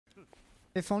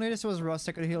If only this was Rust,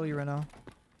 I could heal you right now.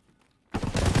 Oh,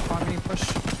 I'm getting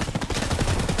pushed.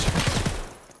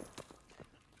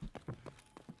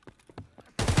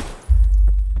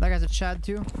 That guy's a Chad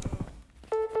too.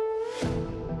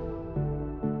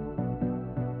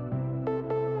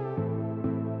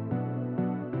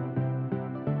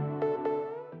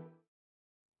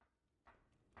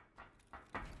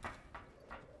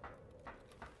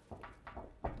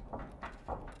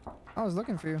 I was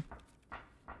looking for you.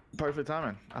 Perfect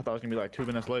timing. I thought it was gonna be like 2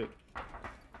 minutes late. I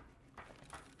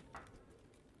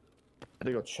had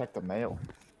to go check the mail.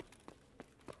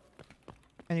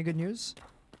 Any good news?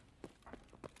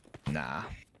 Nah.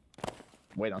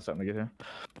 Wait on something to get here.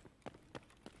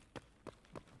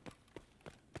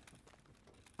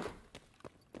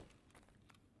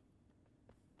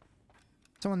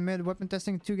 Someone made weapon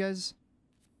testing, 2 guys.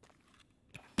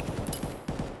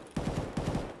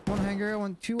 1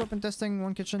 hangar, 2 weapon testing,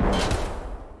 1 kitchen.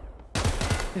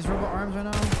 He's robot arms right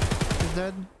now. He's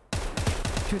dead.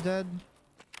 2 dead.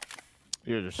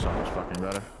 You're just so much fucking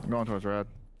better. I'm going towards red.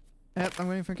 Yep, I'm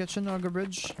waiting for kitchen. I'll go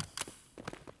bridge.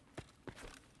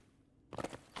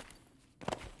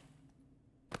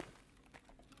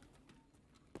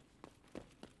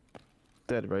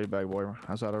 Dead, ready bag boy.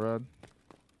 Outside of red.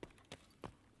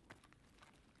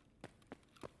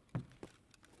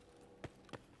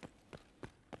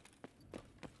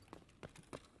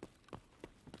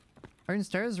 Are you in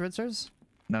stairs? Red stairs?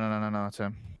 No, it's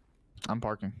him. I'm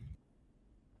parking.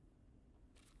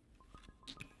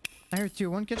 I hear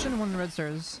 2. 1 kitchen, 1 red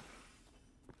stairs.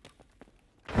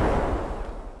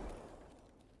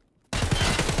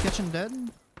 Kitchen dead.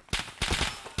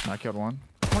 I killed 1.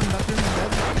 1 bathroom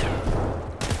dead.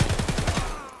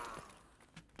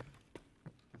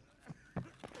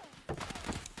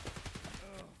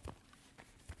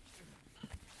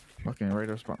 Fucking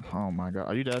radar spot. Oh my god.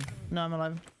 Are you dead? No, I'm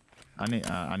alive.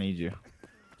 I need you.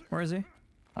 Where is he?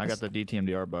 I got the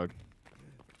DTMDR bug.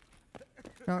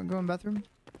 Go in bathroom.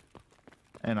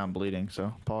 And I'm bleeding,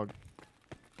 so pog.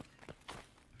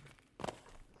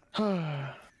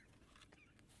 I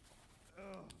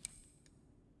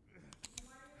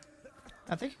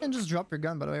think you can just drop your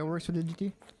gun, by the way. It works with the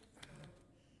DT.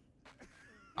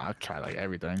 I've tried like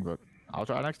everything, but I'll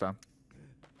try next time.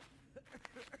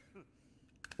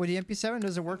 With the MP7,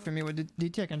 does it work for me? With the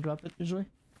DT, I can drop it usually.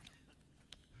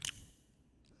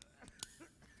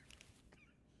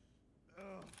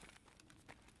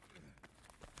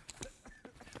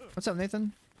 What's up,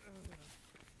 Nathan?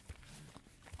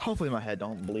 Hopefully my head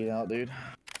don't bleed out, dude.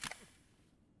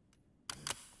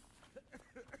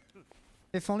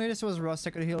 If only this was Rust,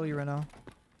 I could heal you right now.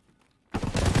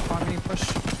 Oh, I'm getting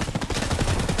pushed.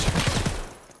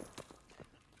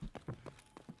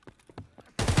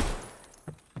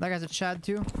 That guy's a Chad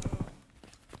too.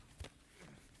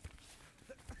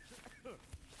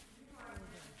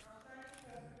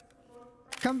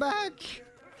 Come back!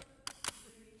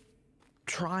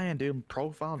 Trying, dude.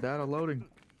 Profile data loading.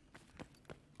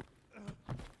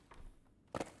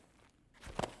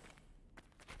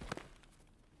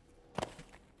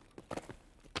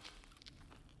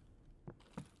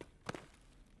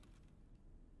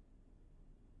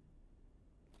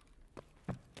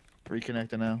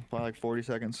 Reconnecting now. Probably like 40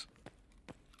 seconds.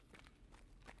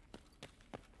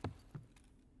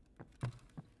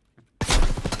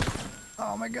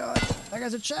 Oh my god, that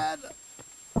guy's a Chad!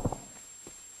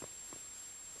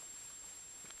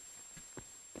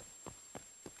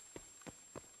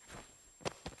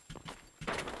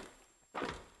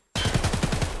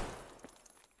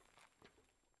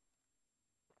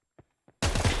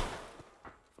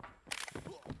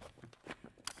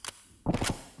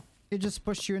 He just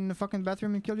pushed you in the fucking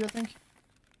bathroom and killed you, I think?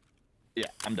 Yeah,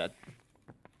 I'm dead.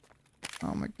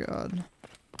 Oh my god.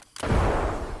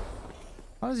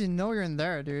 How does he know you're in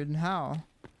there, dude? How?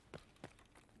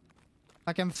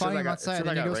 Like, I'm fighting him outside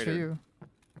and he goes for you.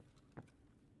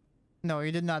 No,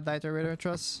 you did not die to a radar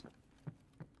truss.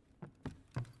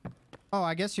 Oh,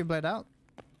 I guess you bled out.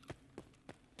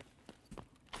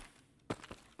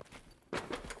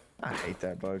 I hate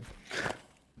that bug.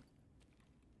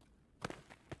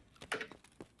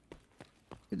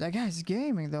 Dude, that guy's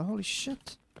gaming though, holy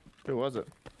shit. Who was it?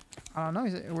 I don't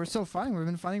know, we're still fighting. We've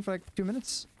been fighting for like 2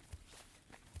 minutes.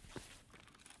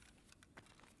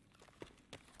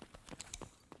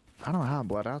 I don't know how I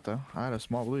bled out though. I had a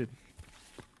small bleed.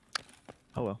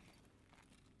 Oh well.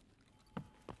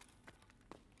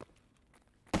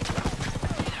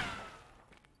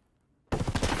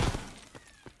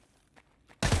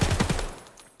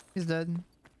 He's dead.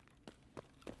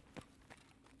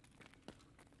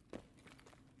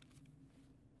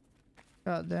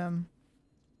 God damn.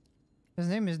 His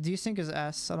name is Desync his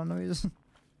ass. I don't know.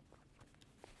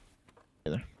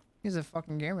 Either. He's a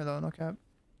fucking gamer though, no cap.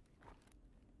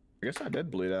 I guess I did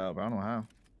bleed out, but I don't know how.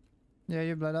 Yeah,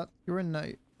 you bled out. You were in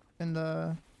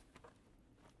the.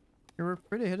 You were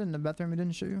pretty hidden in the bathroom. He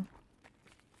didn't shoot you.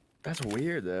 That's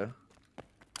weird though.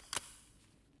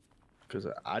 Cause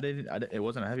I didn't. It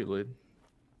wasn't a heavy bleed.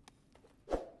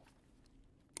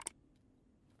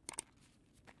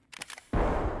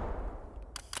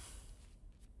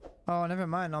 Oh, never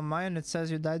mind. On mine it says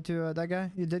you died to that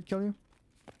guy. He did kill you.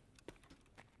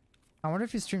 I wonder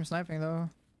if he's stream sniping though.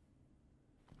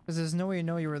 Cause there's no way you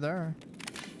know you were there.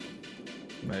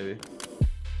 Maybe.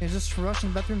 He just rushed in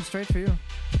the bathroom straight for you.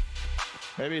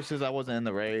 Maybe it says I wasn't in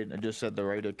the raid. It just said the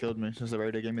raider killed me since the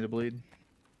raider gave me the bleed.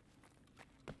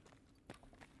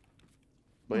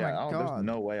 But Oh yeah, my there's God.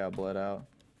 no way I bled out.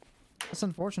 That's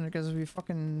unfortunate because we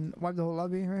fucking wiped the whole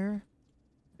lobby right here.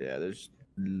 Yeah, there's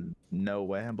no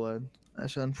way I bled.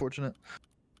 That's unfortunate.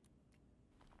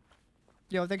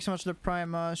 Yo, thanks so much to the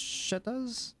prime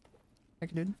shitas.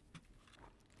 Thank you, dude.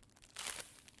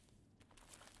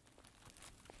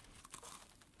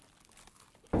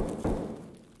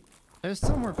 There's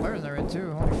still more players in there right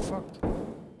too. Holy fuck.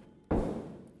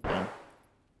 Yeah.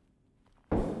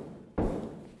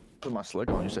 Put my slick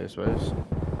on, you safe space.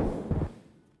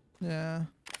 Yeah.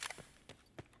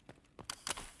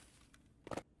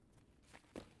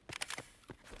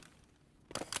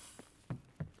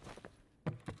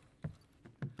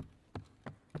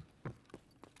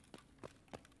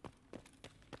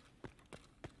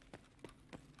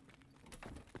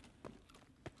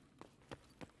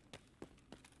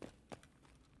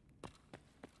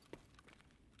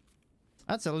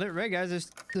 That's a lit raid, guys.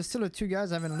 There's still 2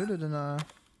 guys I haven't looted in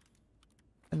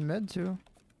mid too.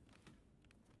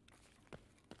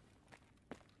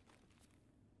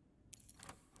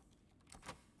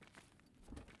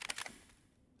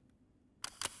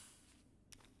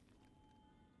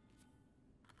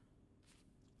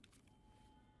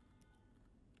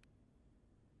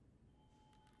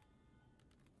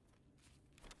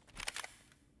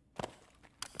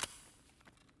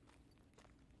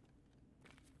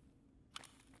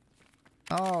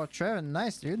 Oh, Trevor,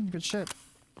 nice, dude. Good shit.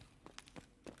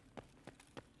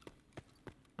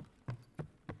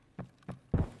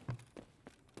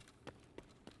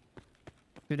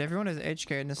 Dude, everyone is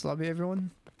HK in this lobby,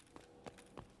 everyone.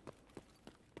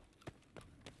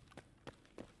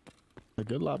 A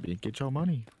good lobby. Get your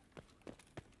money.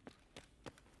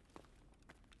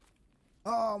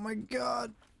 Oh my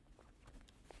god.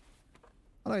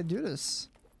 How do I do this?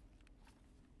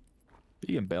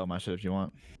 You can bail my shit if you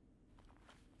want.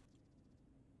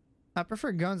 I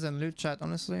prefer guns and loot chat,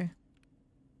 honestly.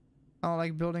 I don't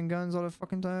like building guns all the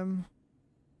fucking time.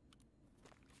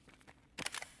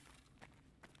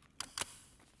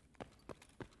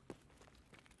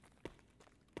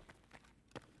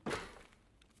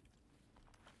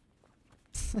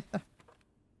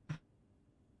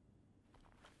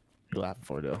 You're laughing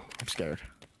for it, though. I'm scared.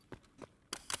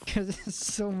 Because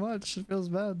it's so much. It feels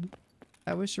bad.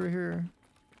 I wish you were here.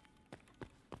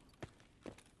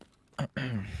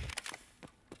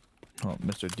 Oh,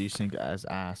 Mr. Desync as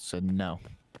asked said no.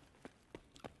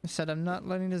 I said I'm not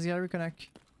letting this guy reconnect.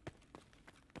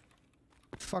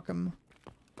 Fuck him.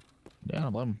 Yeah,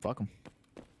 don't blame him. Fuck him.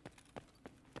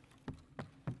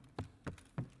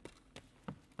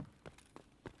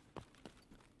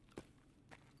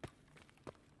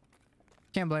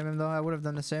 Can't blame him though. I would have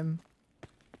done the same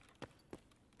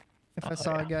if I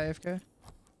saw a guy AFK.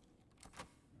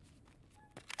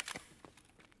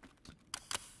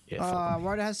 Yeah,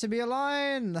 Why there has to be a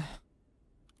line?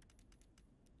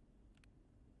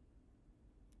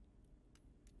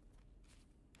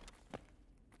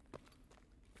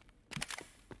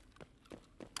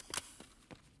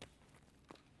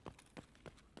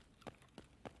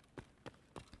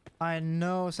 I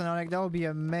know, Sononic, that would be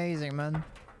amazing, man.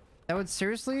 That would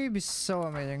seriously be so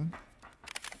amazing.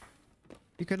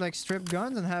 You could like strip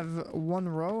guns and have 1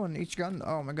 row on each gun.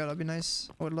 Oh my god, that'd be nice.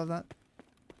 I would love that.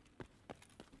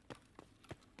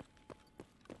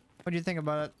 What do you think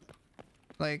about it?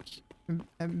 Like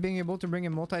being able to bring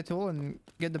a multi-tool and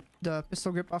get the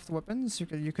pistol grip off the weapons.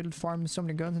 You could farm so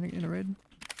many guns in a raid.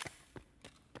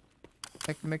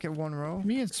 Like make it 1 row.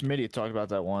 Me and Smitty talked about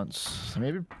that once.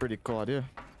 Maybe a pretty cool idea.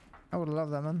 I would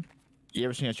love that, man. You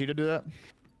ever seen a cheetah do that?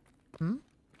 Hmm?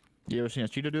 You ever seen a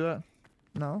cheetah do that?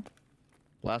 No.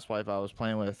 Last wife I was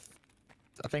playing with,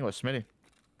 I think it was Smitty.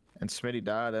 And Smitty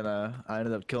died, and I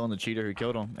ended up killing the cheater who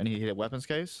killed him. And he hit a weapons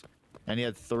case, and he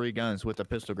had 3 guns with the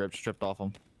pistol grip stripped off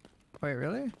him. Wait,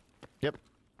 really? Yep.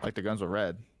 Like the guns were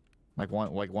red. Like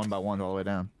one by one all the way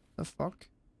down. The fuck?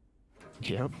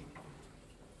 Yep.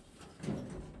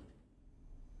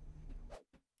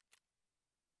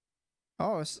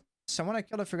 Oh, someone I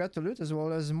killed I forgot to loot as well.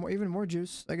 There's more, even more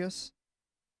juice, I guess.